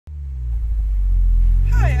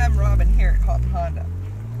I'm Robin here at Halton Honda,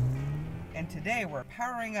 and today we're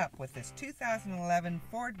powering up with this 2011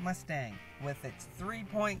 Ford Mustang with its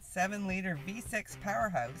 3.7-liter V6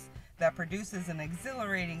 powerhouse that produces an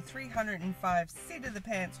exhilarating 305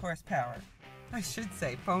 seat-of-the-pants horsepower. I should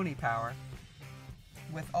say pony power.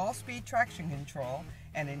 With all-speed traction control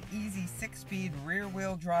and an easy 6-speed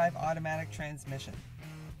rear-wheel drive automatic transmission.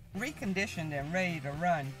 Reconditioned and ready to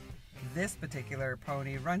run, this particular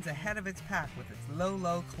pony runs ahead of its pack with its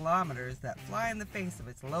low kilometers that fly in the face of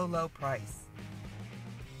its low price.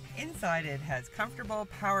 Inside it has comfortable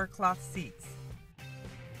power cloth seats,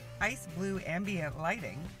 ice blue ambient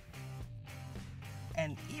lighting,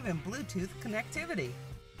 and even Bluetooth connectivity.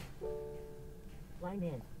 Line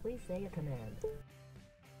in, please say a command.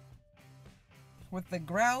 With the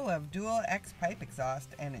growl of dual X pipe exhaust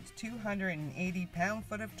and its 280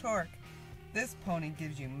 pound-foot of torque, this pony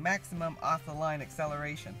gives you maximum off-the-line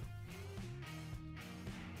acceleration.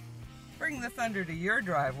 Bring the thunder to your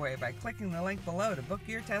driveway by clicking the link below to book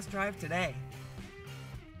your test drive today.